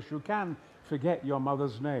blind you, because you can forget your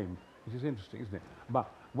mother's name, which is interesting, isn't it?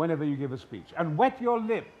 But whenever you give a speech. And wet your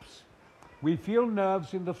lips. We feel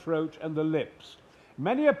nerves in the throat and the lips.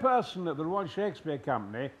 Many a person at the Royal Shakespeare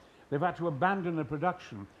Company, they've had to abandon a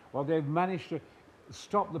production while they've managed to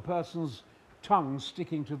stop the person's tongue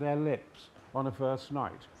sticking to their lips on a first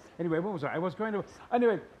night. Anyway, what was I? I was going to...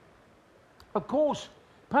 Anyway, of course,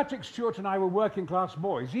 Patrick Stewart and I were working class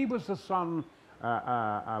boys. He was the son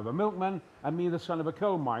of a milkman, and me the son of a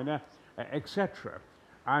coal miner, etc.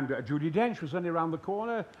 And Judi Dench was only around the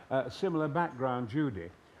corner, similar background, Judy.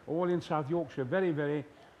 All in South Yorkshire, very, very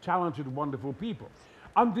talented, wonderful people.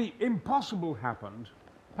 And the impossible happened.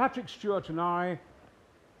 Patrick Stewart and I,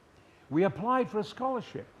 we applied for a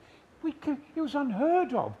scholarship. It was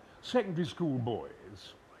unheard of, secondary school boys.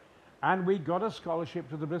 And we got a scholarship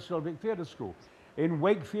to the Bristol Vic Theatre School. In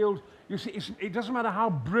Wakefield, you see, it doesn't matter how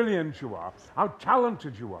brilliant you are, how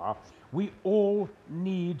talented you are, we all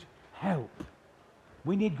need help.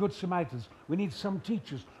 We need good Samaritans. We need some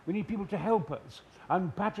teachers. We need people to help us.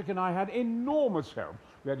 And Patrick and I had enormous help.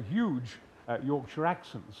 We had huge Yorkshire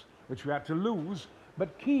accents, which we had to lose,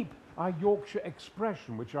 but keep our Yorkshire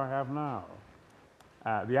expression, which I have now.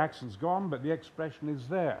 The accent's gone, but the expression is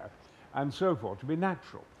there, and so forth, to be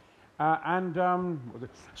natural.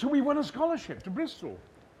 So we won a scholarship to Bristol.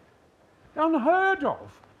 Unheard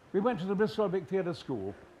of. We went to the Bristol Vic Theatre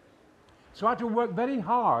School. So I had to work very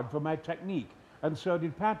hard for my technique, and so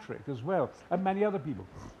did Patrick as well, and many other people.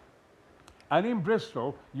 And in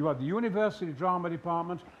Bristol, you had the University Drama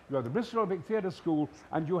Department, you had the Bristol Vic Theatre School,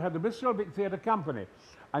 and you had the Bristol Vic Theatre Company.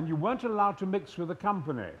 And you weren't allowed to mix with the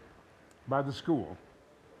company by the school.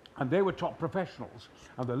 And they were top professionals.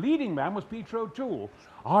 And the leading man was Peter O'Toole.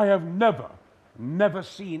 I have never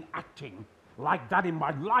seen acting like that in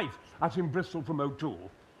my life as in Bristol from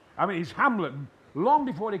O'Toole. I mean, his Hamlet long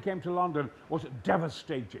before he came to London, was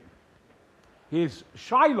devastating. His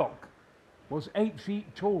Shylock was 8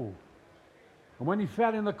 feet tall. And when he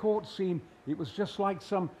fell in the court scene, it was just like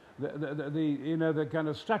the kind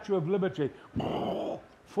of Statue of Liberty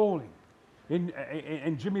falling.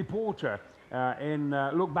 In Jimmy Porter, in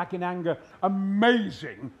Look Back in Anger,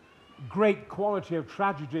 amazing, great quality of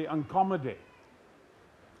tragedy and comedy,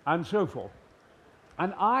 and so forth.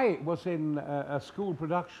 And I was in a school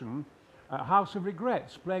production, House of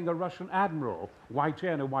Regrets, playing a Russian admiral, white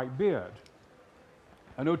hair and a white beard.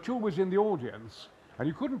 And O'Toole was in the audience, and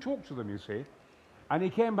you couldn't talk to them, you see. And he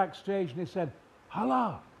came backstage and he said,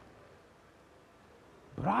 "Hello,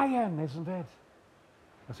 Brian, isn't it?"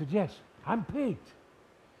 I said, "Yes, I'm Pete.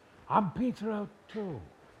 I'm Peter O'Toole."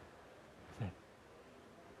 He said,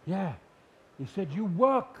 "Yeah." He said, "You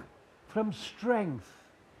work from strength.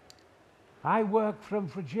 I work from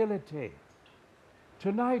fragility.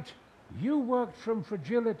 Tonight, you worked from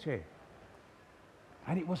fragility."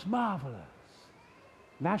 And it was marvelous.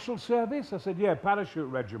 National Service? I said, "Yeah, parachute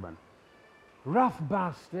regiment." Rough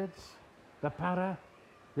bastards, the para.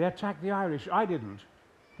 They attacked the Irish. I didn't.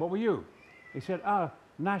 What were you? He said,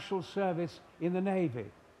 National Service in the Navy.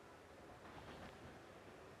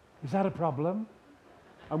 Is that a problem?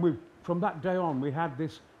 And from that day on, we had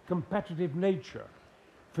this competitive nature,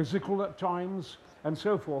 physical at times, and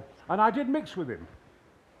so forth. And I did mix with him.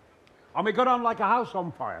 And we got on like a house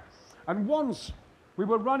on fire. And once we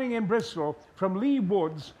were running in Bristol from Lee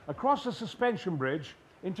Woods across the suspension bridge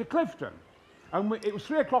into Clifton. And it was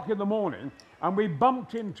 3 o'clock in the morning, and we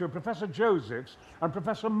bumped into Professor Josephs and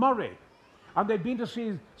Professor Murray. And they'd been to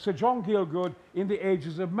see Sir John Gielgud in The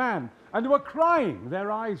Ages of Man. And they were crying their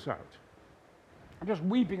eyes out. And just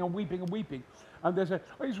weeping and weeping and weeping. And they said,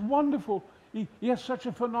 "Oh, he's wonderful. He has such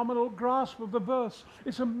a phenomenal grasp of the verse.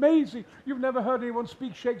 It's amazing. You've never heard anyone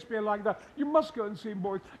speak Shakespeare like that. You must go and see him,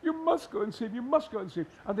 boys. You must go and see him. You must go and see him."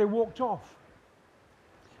 And they walked off.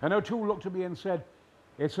 And O'Toole looked at me and said,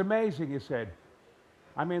 "It's amazing," he said.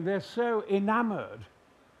 I mean, they're so enamored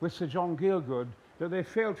with Sir John Gielgud that they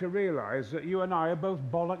fail to realize that you and I are both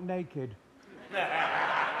bollock naked.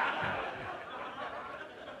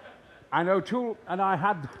 And O'Toole and I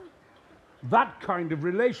had that kind of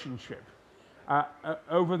relationship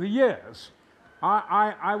over the years.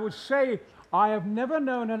 I would say I have never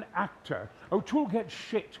known an actor. O'Toole gets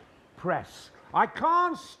shit press. I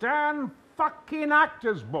can't stand fucking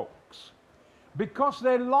actors' books because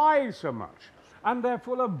they lie so much. And they're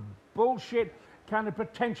full of bullshit, kind of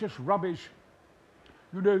pretentious rubbish.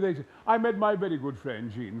 You know, they say, "I met my very good friend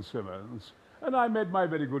Gene Simmons, and I met my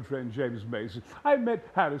very good friend James Mason. I met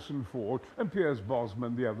Harrison Ford and Pierce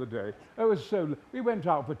Brosnan the other day. It was so, we went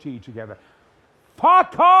out for tea together."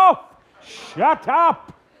 Fuck off! Shut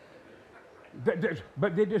up!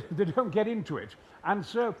 But they don't get into it. And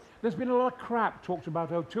so there's been a lot of crap talked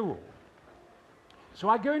about O'Toole. So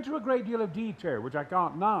I go into a great deal of detail, which I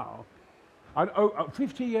can't now. And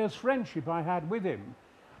 50 years friendship I had with him.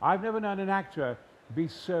 I've never known an actor be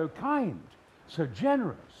so kind, so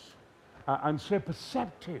generous, and so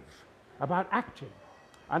perceptive about acting.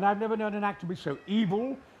 And I've never known an actor be so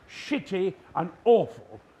evil, shitty, and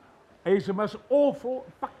awful. He's the most awful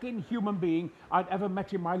fucking human being I'd ever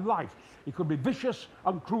met in my life. He could be vicious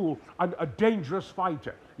and cruel and a dangerous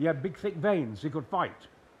fighter. He had big, thick veins. He could fight,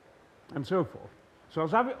 and so forth. So I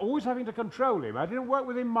was always having to control him. I didn't work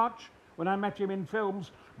with him much when I met him in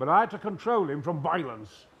films, but I had to control him from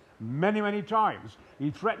violence many, many times.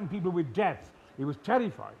 He threatened people with death. He was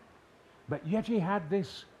terrified. But yet he had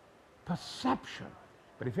this perception.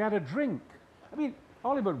 But if he had a drink, I mean,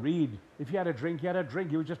 Oliver Reed, if he had a drink, he had a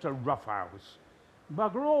drink. He was just a roughhouse.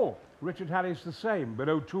 Bugger all. Richard Harris the same. But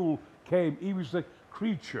O'Toole came, he was the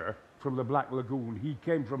creature from the Black Lagoon. He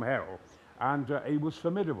came from hell. And he was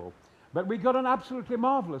formidable. But we got on absolutely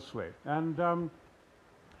marvelously. And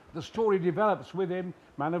the story develops with him.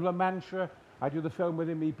 Man of La Mancha. I do the film with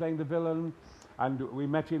him, me playing the villain. And we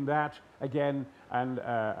met in that again. And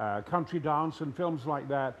Country Dance and films like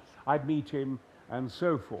that. I'd meet him and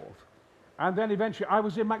so forth. And then eventually I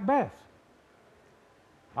was in Macbeth.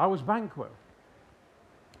 I was Banquo.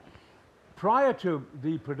 Prior to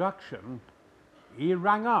the production, he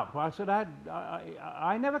rang up. I said,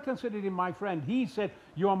 I never considered him my friend. He said,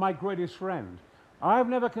 "You are my greatest friend." I've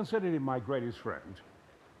never considered him my greatest friend,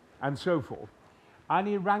 and so forth. And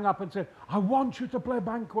he rang up and said, "I want you to play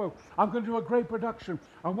Banquo. I'm going to do a great production.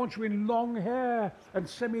 I want you in long hair and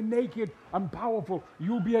semi-naked and powerful.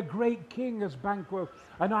 You'll be a great king as Banquo.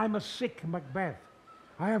 And I'm a sick Macbeth.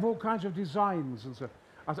 I have all kinds of designs." And so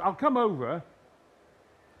I said, "I'll come over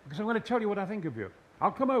because I'm going to tell you what I think of you.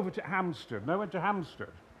 I'll come over to Hampstead." And I went to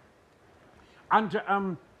Hampstead.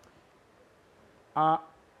 And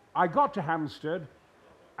I got to Hampstead,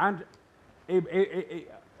 and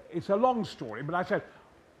it's a long story, but I said,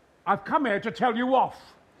 I've come here to tell you off.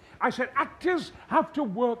 I said, actors have to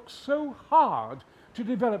work so hard to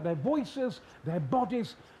develop their voices, their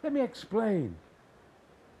bodies. Let me explain.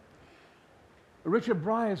 Richard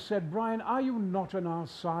Briers said, Brian, are you not on our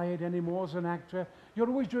side anymore as an actor? You're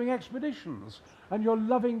always doing expeditions, and you're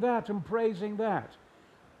loving that and praising that.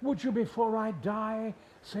 Would you, before I die,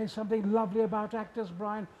 say something lovely about actors,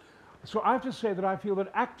 Brian? So I have to say that I feel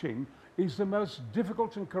that acting is the most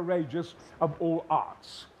difficult and courageous of all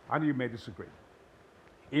arts. And you may disagree.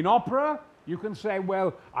 In opera, you can say,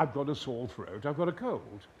 well, I've got a sore throat, I've got a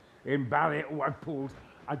cold. In ballet, oh,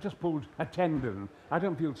 I just pulled a tendon, I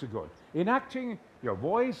don't feel so good. In acting, your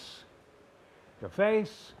voice, your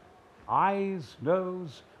face, eyes,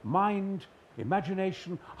 nose, mind,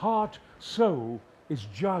 imagination, heart, soul is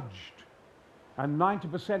judged. And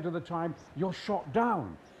 90% of the time, you're shot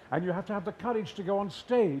down. And you have to have the courage to go on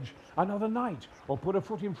stage another night or put a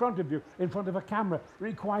foot in front of you, in front of a camera. It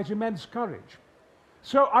requires immense courage.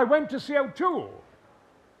 So I went to see O'Toole.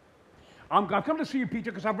 I've come to see you,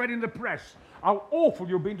 Peter, because I've read in the press how awful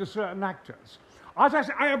you've been to certain actors. As I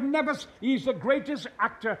said, he's the greatest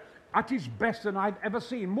actor at his best than I've ever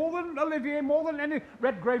seen. More than Olivier, more than any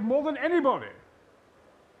Redgrave, more than anybody.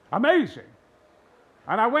 Amazing.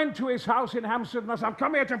 And I went to his house in Hampstead and I said, I've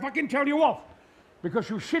come here to fucking tell you off because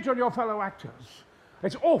you shit on your fellow actors.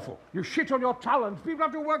 It's awful. You shit on your talent. People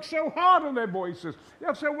have to work so hard on their voices. They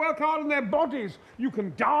have to work hard on their bodies. You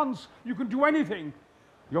can dance. You can do anything.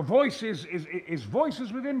 Your voice is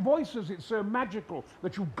voices within voices. It's so magical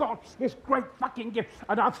that you've got this great fucking gift.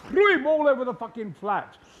 And I threw him all over the fucking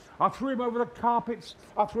flat. I threw him over the carpets.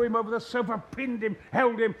 I threw him over the sofa, pinned him,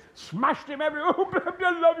 held him, smashed him everywhere. Oh,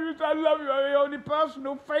 I love you. I love you. You're the only person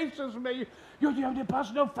who faces me. You're the only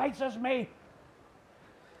person who faces me.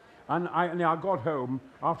 And I got home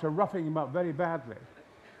after roughing him up very badly.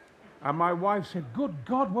 And my wife said, good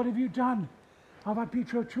God, what have you done? I've had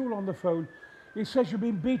Peter O'Toole on the phone. He says you've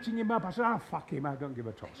been beating him up. I said, fuck him, I don't give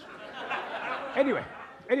a toss.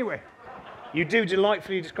 Anyway. You do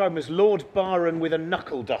delightfully describe him as Lord Byron with a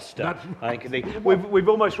knuckle duster. That's I think we've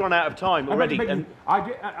almost run out of time already.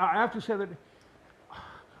 I have to say that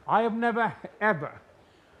I have never, ever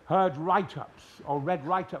heard write-ups or read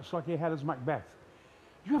write-ups like he had as Macbeth.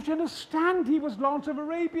 You have to understand, he was Lawrence of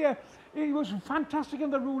Arabia. He was fantastic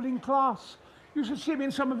in the ruling class. You should see him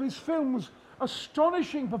in some of his films.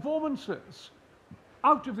 Astonishing performances.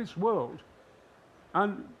 Out of this world.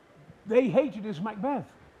 And they hated his Macbeth.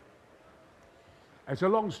 It's a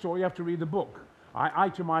long story, you have to read the book. I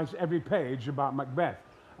itemized every page about Macbeth,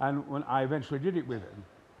 and when I eventually did it with him.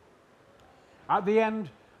 At the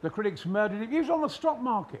end, the critics murdered him. He was on the stock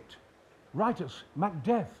market. Writers,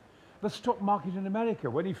 Macbeth, the stock market in America.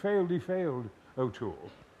 When he failed, O'Toole.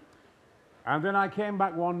 And then I came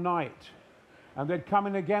back one night, and they'd come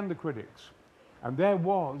in again, the critics. And there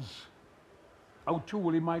was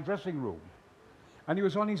O'Toole in my dressing room. And he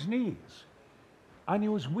was on his knees. And he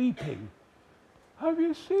was weeping. Have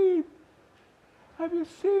you seen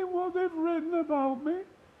what they've written about me?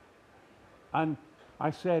 And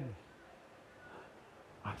I said,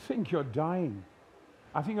 I think you're dying.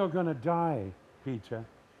 I think you're going to die, Peter.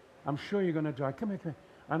 I'm sure you're going to die. Come here.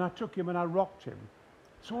 And I took him and I rocked him.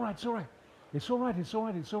 It's all right.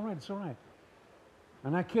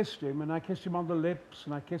 And I kissed him, and I kissed him on the lips,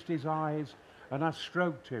 and I kissed his eyes, and I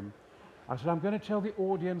stroked him. I said, I'm going to tell the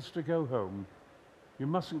audience to go home. You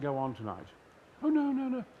mustn't go on tonight. Oh,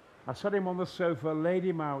 no. I sat him on the sofa, laid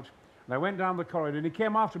him out, and I went down the corridor, and he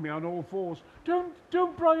came after me on all fours. Don't,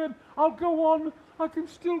 Brian, I'll go on. I can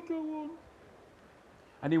still go on.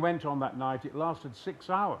 And he went on that night. It lasted 6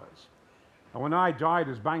 hours. And when I died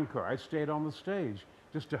as banker, I stayed on the stage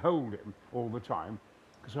just to hold him all the time,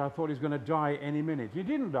 because I thought he was going to die any minute. He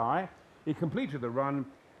didn't die. He completed the run,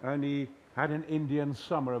 and he had an Indian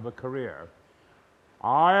summer of a career.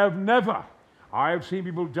 I have seen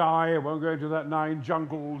people die. I won't go into that now, in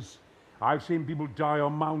jungles. I've seen people die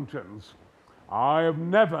on mountains. I have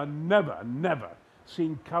never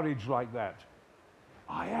seen courage like that.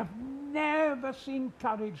 I have never seen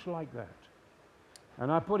courage like that.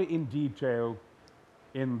 And I put it in detail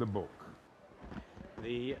in the book.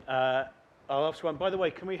 I'll ask one. By the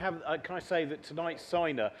way, can I say that tonight's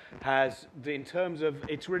signer has, in terms of,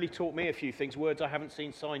 it's really taught me a few things, words I haven't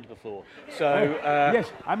seen signed before. So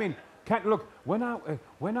yes, I mean, look, when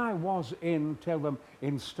I was in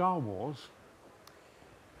Star Wars,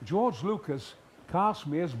 George Lucas cast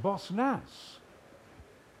me as Boss Nass,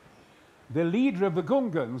 the leader of the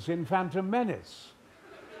Gungans in Phantom Menace.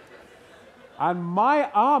 And my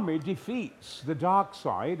army defeats the dark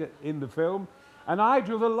side in the film, and I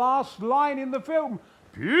do the last line in the film,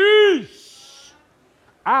 peace!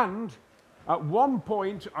 And at one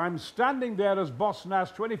point, I'm standing there as Boss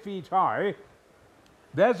Nass, 20 feet high.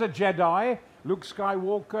 There's a Jedi, Luke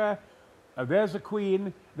Skywalker, there's a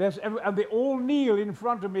Queen, and they all kneel in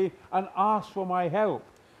front of me and ask for my help.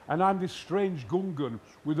 And I'm this strange Gungan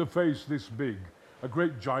with a face this big, a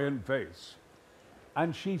great giant face.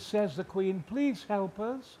 And she says, the Queen, please help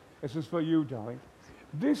us. This is for you, darling.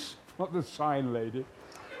 This, not the sign lady.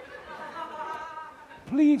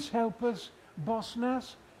 Please help us, Boss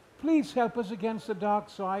Nass. Please help us against the dark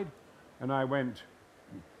side. And I went.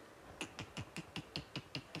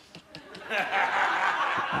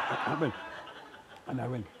 And I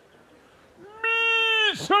went,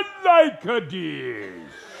 me so like a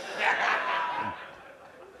this.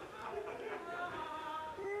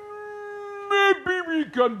 Maybe we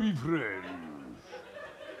can be friends.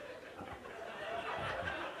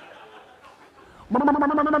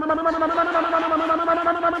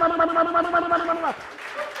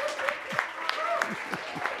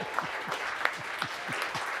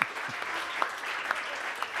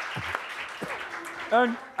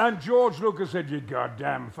 And George Lucas said, you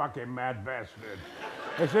goddamn fucking mad bastard.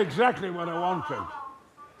 That's exactly what I wanted.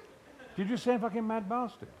 Did you say fucking mad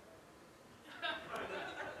bastard?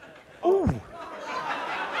 Oh!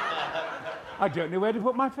 I don't know where to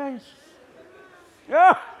put my face.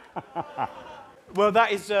 Yeah. Well,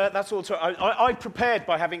 that's all. I prepared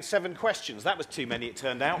by having 7 questions. That was too many, it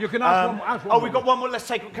turned out. You can ask one Oh, more. we've got one more.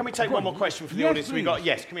 Can we take one more question from the Yes, audience? please.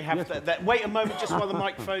 Yes. Can we have that? Wait a moment, just while the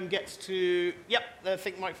microphone gets to. Yep, I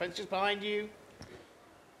think the microphone's just behind you.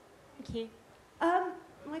 Thank you.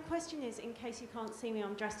 My question is, in case you can't see me,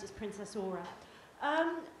 I'm dressed as Princess Aura.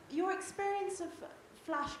 Your experience of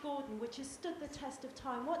Flash Gordon, which has stood the test of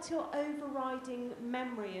time, what's your overriding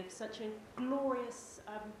memory of such a glorious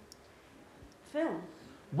film?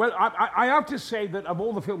 Well, I have to say that of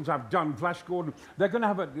all the films I've done, Flash Gordon, they're going to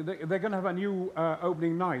have a new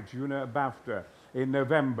opening night, at BAFTA in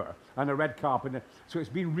November, and a red carpet. So it's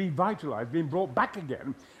been revitalized, been brought back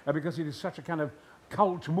again, because it is such a kind of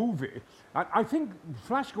cult movie. I think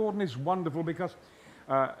Flash Gordon is wonderful because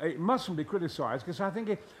it mustn't be criticized, because I think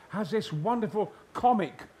it has this wonderful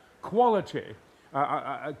comic quality,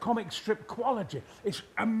 comic strip quality. It's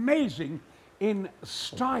amazing in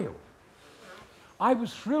style. I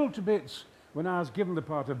was thrilled to bits when I was given the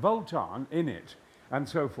part of Voltan in it, and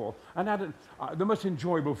so forth, and had the most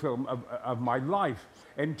enjoyable film of my life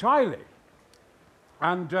entirely.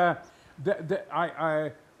 And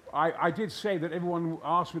I did say that everyone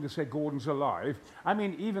asked me to say Gordon's alive. I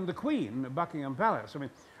mean, even the Queen at Buckingham Palace. I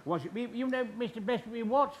mean, You know, Mr. Best, we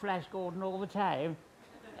watch Flash Gordon all the time,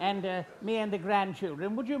 and me and the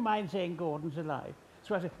grandchildren. Would you mind saying Gordon's alive?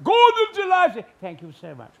 So I said, Gordon's alive! I said, thank you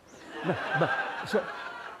so much. So,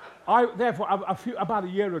 therefore, about a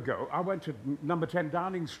year ago, I went to number 10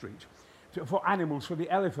 Downing Street for animals, for the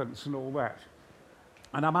elephants and all that.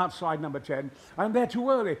 And I'm outside number 10, and I'm there too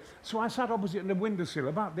early. So I sat opposite the windowsill,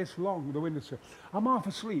 about this long, the windowsill. I'm half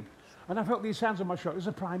asleep, and I felt these hands on my shoulders.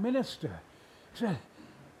 The Prime Minister. He said,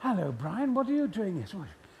 hello, Brian, what are you doing here? So,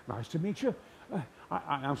 nice to meet you.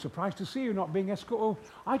 I'm surprised to see you not being escorted. Oh,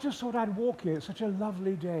 I just thought I'd walk here. It's such a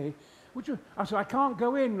lovely day. Would you? I said, I can't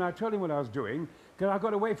go in. And I told him what I was doing, because I've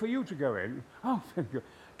got to wait for you to go in. Oh, thank you.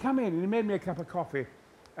 Come in. And he made me a cup of coffee.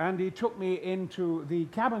 And he took me into the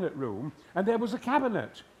cabinet room, and there was a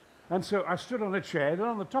cabinet. And so I stood on a chair, and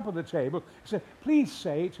on the top of the table, he said, please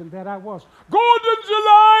say it, and there I was. Gordon's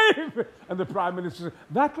alive! And the Prime Minister said,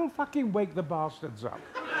 that'll fucking wake the bastards up.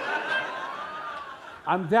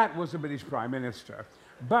 And that was the British Prime Minister.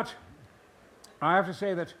 But I have to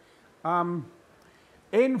say that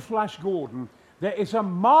in Flash Gordon, there is a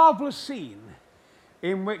marvelous scene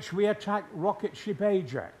in which we attack rocket ship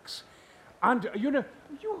Ajax. And, you know,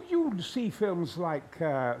 you see films like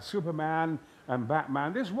Superman and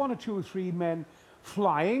Batman. There's 1 or 2 or 3 men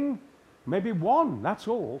flying, maybe 1, that's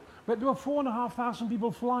all. But there were 4,500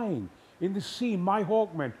 people flying in the scene, my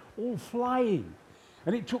Hawkmen, all flying.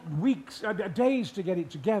 And it took weeks, days to get it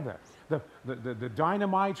together. The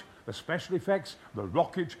dynamite, the special effects, the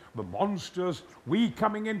rocket, the monsters, we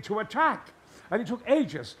coming in to attack. And it took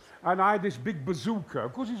ages. And I had this big bazooka.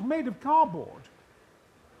 Of course, it's made of cardboard.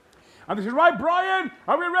 And they said, right, Brian,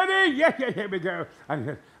 are we ready? Yeah, here we go.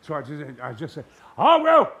 And so I just said,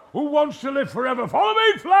 well, who wants to live forever? Follow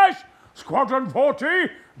me, Flash! Squadron 40,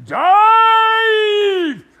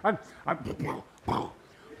 dive! And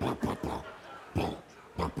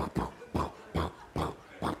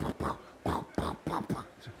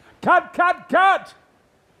cut!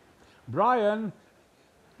 Brian,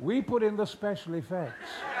 we put in the special effects.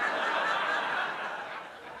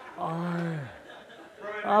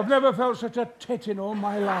 I've never felt such a tit in all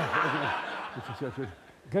my life.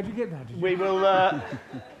 Can you get that? We will.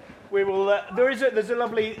 There's a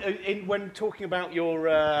lovely when talking about your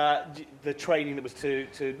the training that was to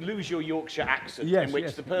lose your Yorkshire accent, Yes, in which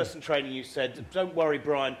yes, the person training you said, "Don't worry,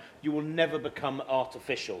 Brian, you will never become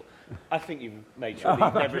artificial." I think you've made sure that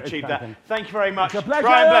you've never achieved that. Thank you very much, It's a pleasure.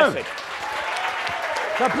 Brian Blessed.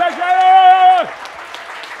 It's a pleasure!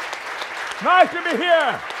 Nice to be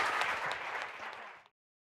here.